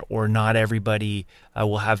evangelist, or not everybody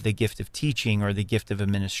will have the gift of teaching or the gift of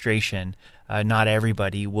administration. Not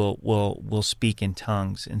everybody will speak in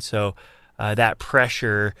tongues. And so that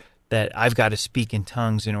pressure that I've got to speak in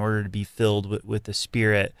tongues in order to be filled with the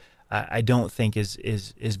Spirit, I don't think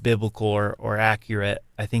is biblical or accurate.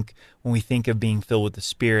 I think when we think of being filled with the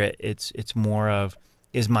Spirit, it's more of,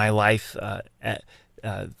 is my life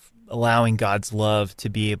allowing God's love to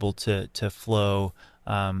be able to flow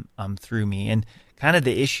through me. And kind of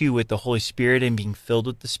the issue with the Holy Spirit and being filled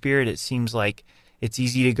with the Spirit, it seems like it's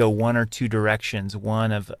easy to go one or two directions.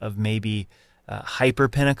 One of maybe hyper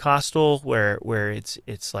Pentecostal, where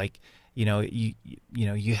it's like,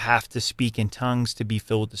 you have to speak in tongues to be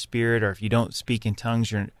filled with the Spirit, or if you don't speak in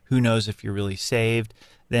tongues, who knows if you're really saved.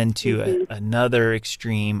 Then to another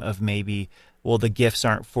extreme of maybe, well, the gifts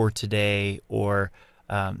aren't for today, or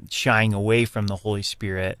shying away from the Holy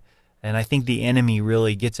Spirit. And I think the enemy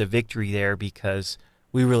really gets a victory there, because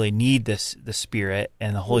we really need the Spirit,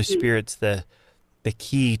 and the Holy Spirit's the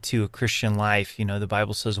key to a Christian life. The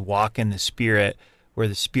Bible says, walk in the Spirit, where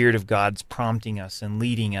the Spirit of God's prompting us and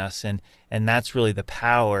leading us, and that's really the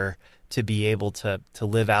power to be able to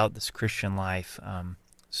live out this Christian life.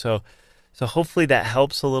 So hopefully that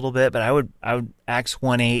helps a little bit. But I would Acts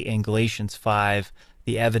 1:8 and Galatians 5,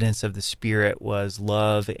 the evidence of the Spirit was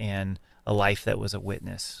love and a life that was a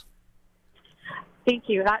witness. Thank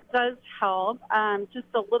you. That does help. Just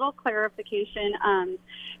a little clarification.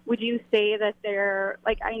 Would you say that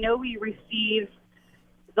I know we receive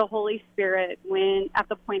the Holy Spirit when at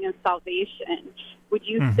the point of salvation. Would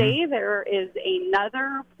you say there is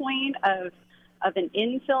another point of an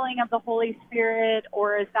infilling of the Holy Spirit,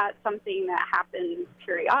 or is that something that happens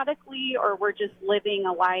periodically, or we're just living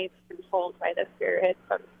a life controlled by the Spirit,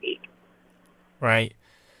 so to speak? Right.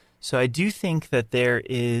 So I do think that there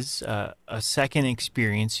is a second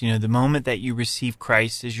experience. The moment that you receive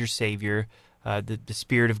Christ as your Savior, the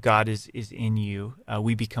Spirit of God is in you.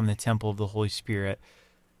 We become the temple of the Holy Spirit.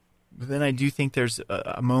 But then I do think there's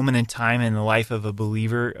a moment in time in the life of a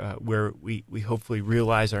believer where we hopefully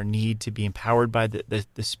realize our need to be empowered by the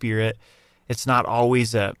Spirit. It's not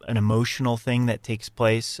always an emotional thing that takes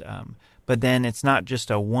place, but then it's not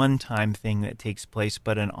just a one-time thing that takes place,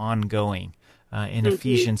 but an ongoing. In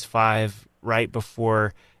Ephesians 5, right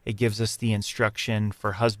before it gives us the instruction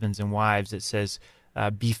for husbands and wives, it says,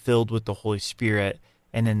 be filled with the Holy Spirit.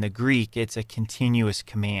 And in the Greek, it's a continuous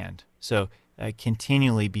command. So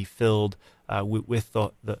continually be filled with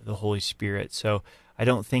the Holy Spirit. So I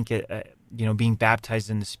don't think being baptized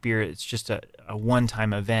in the Spirit, it's just a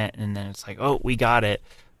one-time event, and then it's like, oh, we got it.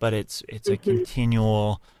 But it's a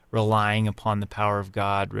continual relying upon the power of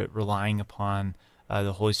God, relying upon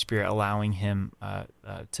the Holy Spirit, allowing Him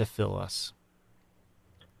to fill us.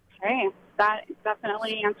 Okay, that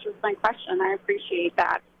definitely answers my question. I appreciate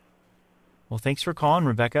that. Well, thanks for calling,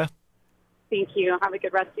 Rebecca. Thank you. Have a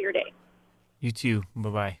good rest of your day. You too.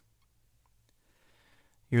 Bye-bye.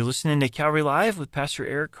 You're listening to Calvary Live with Pastor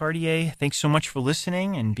Eric Cartier. Thanks so much for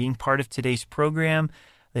listening and being part of today's program.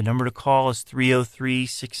 The number to call is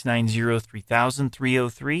 303-690-3000,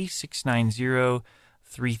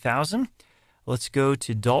 303-690-3000. Let's go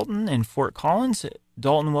to Dalton in Fort Collins.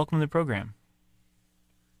 Dalton, welcome to the program.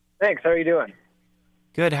 Thanks. How are you doing?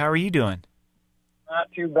 Good. How are you doing?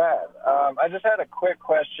 Not too bad. I just had a quick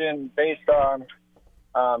question based on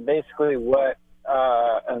basically what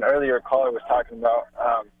an earlier caller was talking about.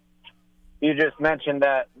 You just mentioned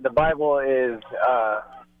that the Bible is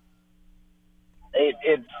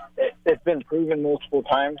it's been proven multiple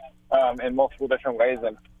times in multiple different ways,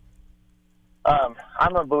 and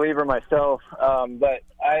I'm a believer myself, but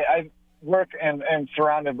I work and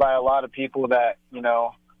surrounded by a lot of people that,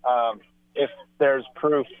 if there's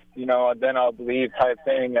proof, then I'll believe type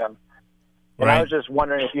thing. And right. I was just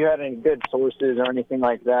wondering if you had any good sources or anything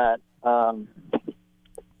like that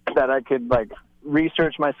that I could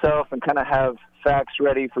research myself and kind of have facts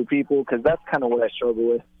ready for people, because that's kind of what I struggle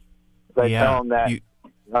with. I tell them that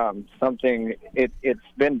something, it's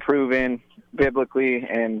been proven biblically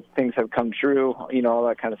and things have come true, all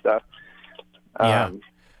that kind of stuff. And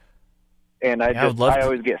I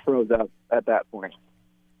always get froze up at that point.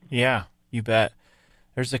 Yeah, you bet.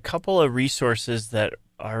 There's a couple of resources that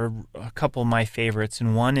are a couple of my favorites,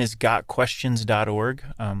 and one is gotquestions.org,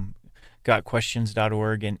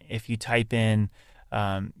 gotquestions.org, and if you type in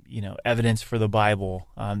evidence for the Bible,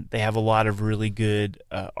 they have a lot of really good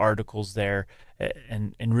articles there,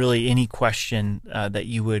 and really any question that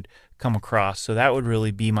you would come across. So that would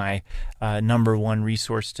really be my number one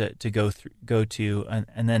resource to go to.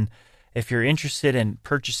 And then if you're interested in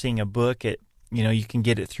purchasing a book, you can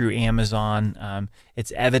get it through Amazon.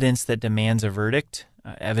 It's Evidence That Demands a Verdict,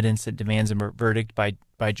 Evidence That Demands a Verdict by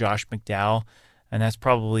Josh McDowell, and that's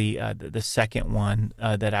probably the second one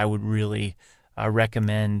that I would really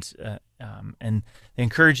recommend. And the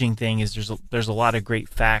encouraging thing is there's a lot of great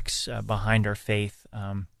facts behind our faith.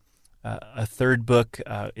 A third book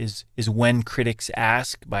is When Critics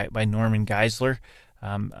Ask by Norman Geisler.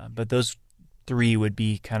 But those three would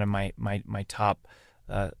be kind of my top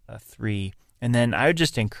three. And then I would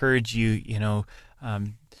just encourage you,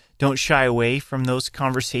 don't shy away from those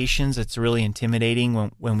conversations. It's really intimidating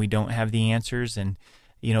when we don't have the answers. And,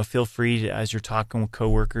 feel free to, as you're talking with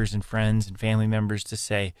coworkers and friends and family members, to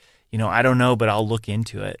say, I don't know, but I'll look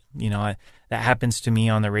into it. That happens to me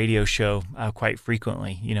on the radio show quite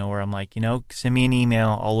frequently, where I'm like, send me an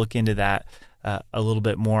email. I'll look into that a little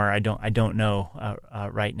bit more. I don't know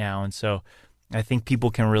right now. And so I think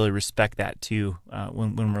people can really respect that too,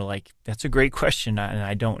 when we're like, that's a great question, and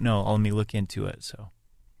I don't know. Let me look into it. So.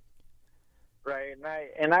 Right,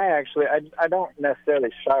 and I actually don't necessarily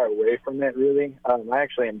shy away from it really. I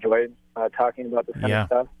actually enjoyed talking about this kind of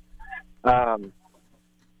stuff.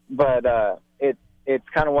 But it's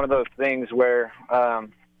kind of one of those things where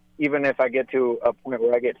even if I get to a point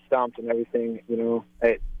where I get stumped and everything,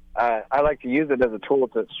 I like to use it as a tool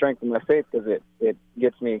to strengthen my faith, because it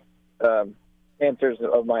gets me answers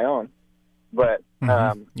of my own. But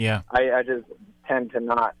I just tend to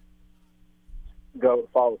not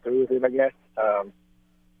follow through with it, I guess.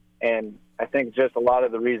 And I think just a lot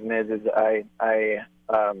of the reason is I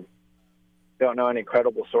don't know any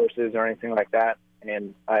credible sources or anything like that,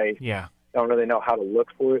 and I don't really know how to look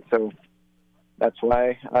for it, so that's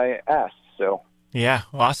why I asked. So yeah,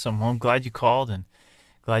 awesome. Well, I'm glad you called and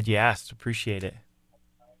glad you asked. Appreciate it.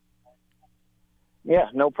 Yeah,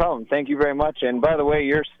 no problem. Thank you very much. And by the way,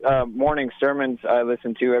 your morning sermons I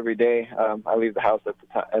listen to every day. I leave the house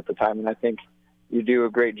at the time, and I think you do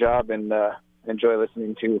a great job, and enjoy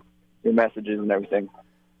listening to your messages and everything.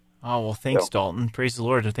 Oh, well, thanks, Dalton. Praise the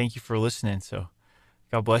Lord, and thank you for listening. So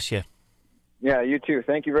God bless you. Yeah, you too.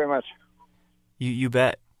 Thank you very much. You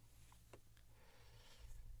bet.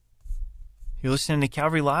 You're listening to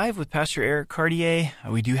Calvary Live with Pastor Eric Cartier.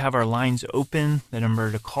 We do have our lines open. The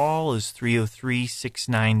number to call is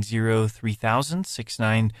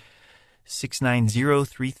 303-690-3000,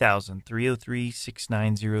 690-3000,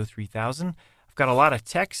 303-690-3000. I've got a lot of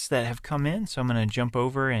texts that have come in, so I'm going to jump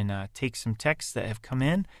over and take some texts that have come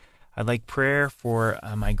in. I'd like prayer for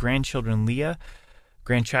my grandchild Leah,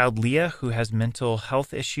 who has mental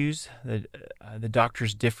health issues. The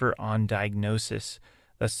doctors differ on diagnosis,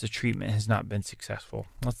 thus the treatment has not been successful.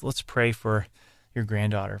 Let's pray for your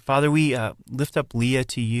granddaughter. Father, we lift up Leah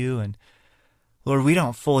to you, and Lord, we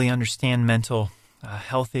don't fully understand mental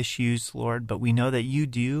health issues, Lord, but we know that you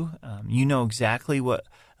do. You know exactly what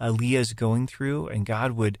Leah is going through, and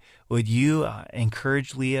God, would you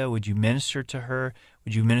encourage Leah? Would you minister to her?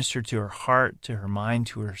 Would you minister to her heart, to her mind,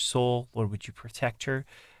 to her soul? Lord, would you protect her?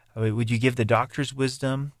 Would you give the doctors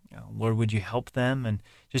wisdom? Lord, would you help them and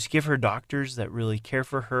just give her doctors that really care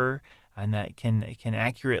for her and that can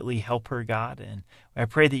accurately help her, God. And I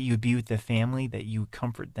pray that you would be with the family, that you would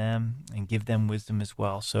comfort them and give them wisdom as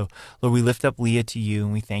well. So, Lord, we lift up Leah to you,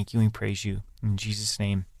 and we thank you and praise you. In Jesus'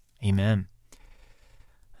 name, amen.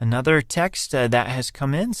 Another text that has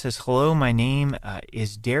come in says, hello, my name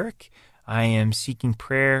is Derek. I am seeking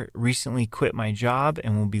prayer, recently quit my job,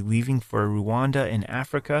 and will be leaving for Rwanda in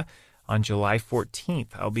Africa on July 14th.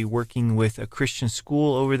 I'll be working with a Christian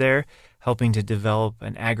school over there, helping to develop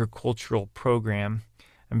an agricultural program.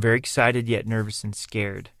 I'm very excited yet nervous and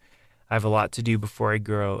scared. I have a lot to do before I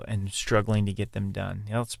grow and struggling to get them done.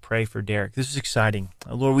 Now let's pray for Derek. This is exciting.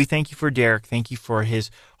 Lord, we thank you for Derek. Thank you for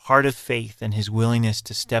his heart of faith and his willingness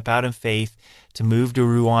to step out in faith, to move to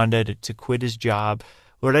Rwanda, to quit his job.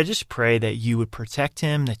 Lord, I just pray that you would protect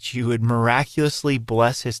him, that you would miraculously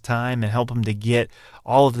bless his time and help him to get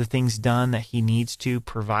all of the things done that he needs to,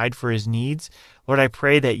 provide for his needs. Lord, I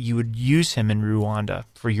pray that you would use him in Rwanda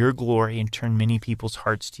for your glory and turn many people's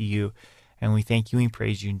hearts to you. And we thank you and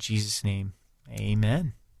praise you in Jesus' name.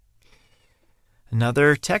 Amen.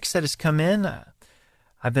 Another text that has come in.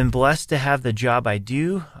 I've been blessed to have the job I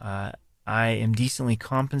do. I am decently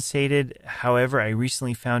compensated. However, I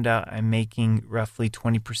recently found out I'm making roughly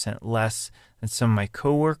 20% less than some of my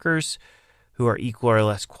coworkers who are equal or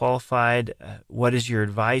less qualified. What is your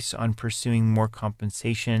advice on pursuing more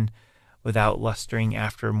compensation without lustering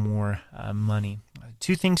after more money?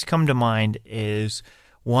 Two things come to mind is,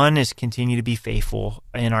 one is continue to be faithful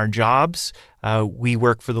in our jobs. We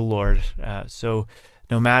work for the Lord. So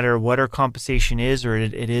no matter what our compensation is or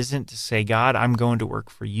it isn't, to say, God, I'm going to work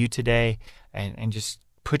for you today, and just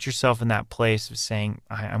put yourself in that place of saying,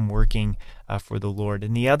 I'm working for the Lord.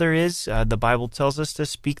 And the other is, the Bible tells us to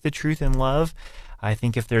speak the truth in love. I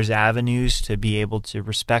think if there's avenues to be able to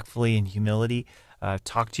respectfully and humility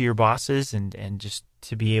talk to your bosses and just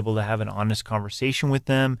to be able to have an honest conversation with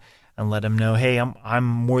them and let them know, hey, I'm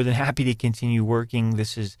more than happy to continue working.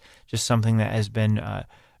 This is just something that has been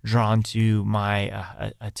drawn to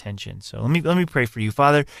my attention. So let me pray for you.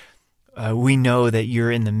 Father, we know that you're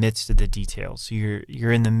in the midst of the details.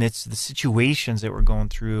 You're in the midst of the situations that we're going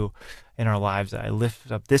through in our lives. I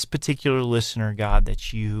lift up this particular listener, God,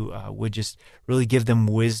 that you would just really give them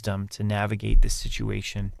wisdom to navigate this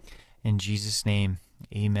situation. In Jesus' name,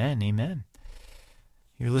 amen. Amen.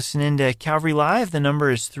 You're listening to Calvary Live. The number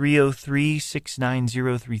is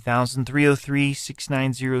 303-690-3000,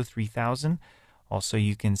 303-690-3000. Also,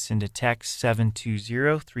 you can send a text,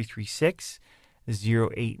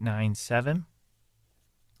 720-336-0897.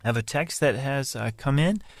 I have a text that has come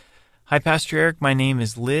in. Hi, Pastor Eric. My name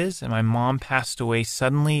is Liz, and my mom passed away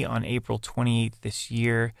suddenly on April 28th this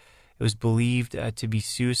year. It was believed to be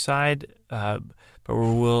suicide, but we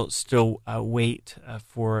will still wait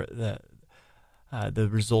for the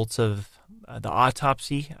results of the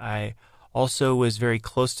autopsy. I also was very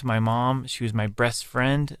close to my mom. She was my best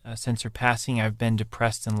friend. Since her passing, I've been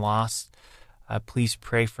depressed and lost. Please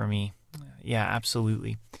pray for me. Yeah,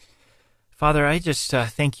 absolutely. Father, I just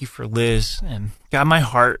thank you for Liz. And God, my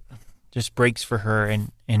heart just breaks for her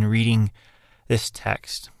in reading this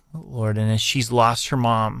text, Lord. And as she's lost her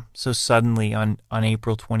mom so suddenly on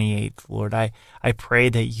April 28th, Lord, I pray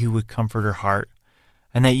that you would comfort her heart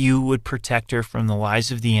and that you would protect her from the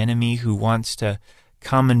lies of the enemy who wants to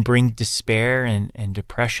come and bring despair and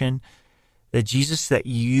depression, that Jesus, that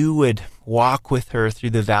you would walk with her through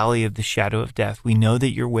the valley of the shadow of death. We know that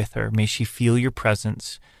you're with her. May she feel your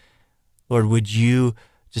presence. Lord, would you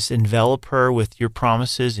just envelop her with your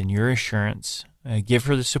promises and your assurance, give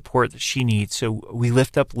her the support that she needs. So we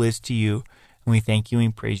lift up Liz to you, and we thank you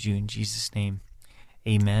and praise you in Jesus' name.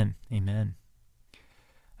 Amen. Amen.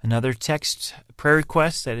 Another text prayer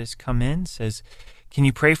request that has come in says, can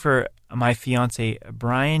you pray for my fiance,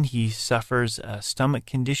 Brian? He suffers a stomach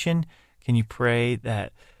condition. Can you pray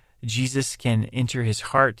that Jesus can enter his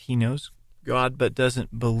heart? He knows God, but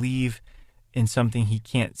doesn't believe in something he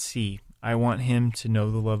can't see. I want him to know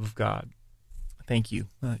the love of God. Thank you.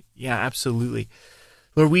 Yeah, absolutely.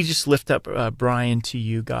 Lord, we just lift up Brian to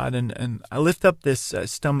you, God, and I lift up this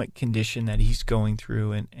stomach condition that he's going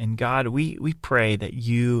through. And God, we pray that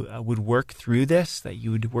you would work through this, that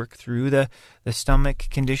you would work through the stomach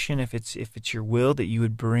condition, if it's your will, that you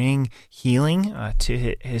would bring healing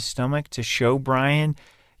to his stomach, to show Brian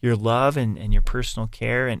your love and your personal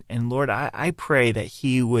care. And Lord, I pray that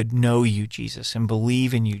he would know you, Jesus, and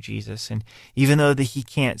believe in you, Jesus. And even though that he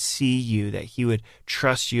can't see you, that he would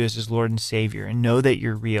trust you as his Lord and Savior and know that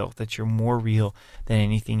you're real, that you're more real than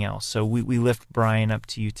anything else. So we lift Brian up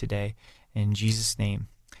to you today. In Jesus' name,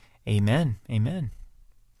 amen. Amen.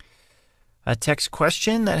 A text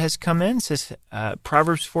question that has come in says,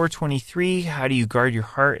 Proverbs 4:23, how do you guard your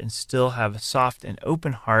heart and still have a soft and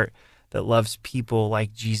open heart that loves people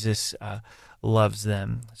like Jesus loves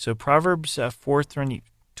them? So Proverbs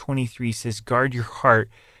 4:23 says, guard your heart,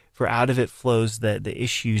 for out of it flows the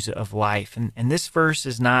issues of life. And this verse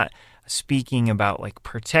is not speaking about like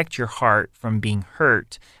protect your heart from being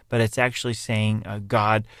hurt, but it's actually saying,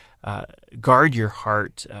 God, guard your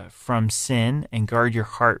heart from sin and guard your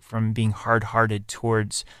heart from being hard-hearted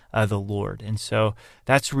towards the Lord. And so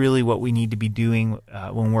that's really what we need to be doing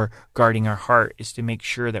when we're guarding our heart, is to make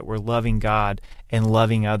sure that we're loving God and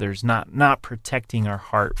loving others, not protecting our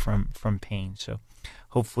heart from pain. So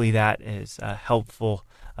hopefully that is helpful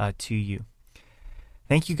to you.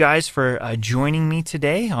 Thank you guys for joining me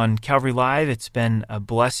today on Calvary Live. It's been a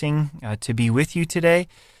blessing to be with you today.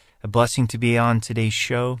 A blessing to be on today's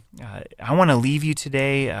show. I want to leave you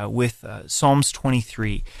today with Psalms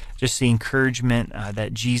 23, just the encouragement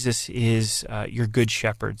that Jesus is your good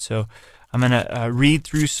shepherd. So I'm going to read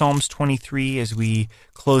through Psalms 23 as we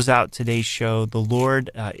close out today's show. The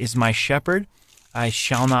Lord is my shepherd, I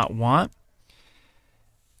shall not want.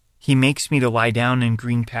 He makes me to lie down in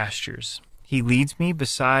green pastures. He leads me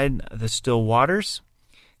beside the still waters.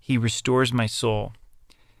 He restores my soul.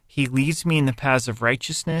 He leads me in the paths of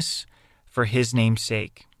righteousness for his name's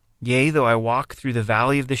sake. Yea, though I walk through the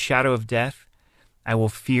valley of the shadow of death, I will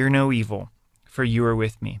fear no evil, for you are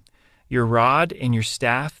with me. Your rod and your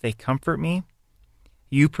staff, they comfort me.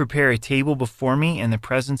 You prepare a table before me in the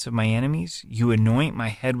presence of my enemies. You anoint my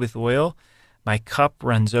head with oil. My cup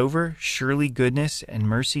runs over. Surely goodness and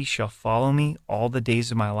mercy shall follow me all the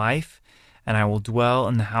days of my life, and I will dwell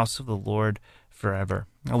in the house of the Lord forever.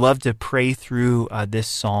 I love to pray through this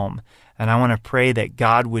psalm, and I want to pray that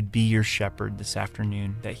God would be your shepherd this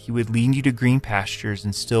afternoon, that he would lead you to green pastures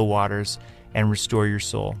and still waters and restore your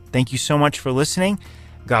soul. Thank you so much for listening.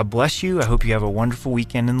 God bless you. I hope you have a wonderful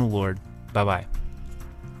weekend in the Lord. Bye-bye.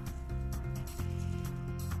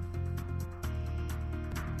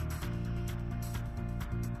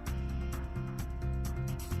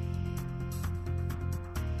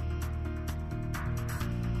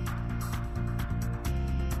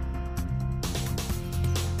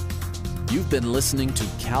 You've been listening to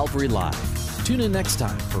Calvary Live. Tune in next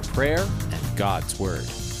time for prayer and God's Word.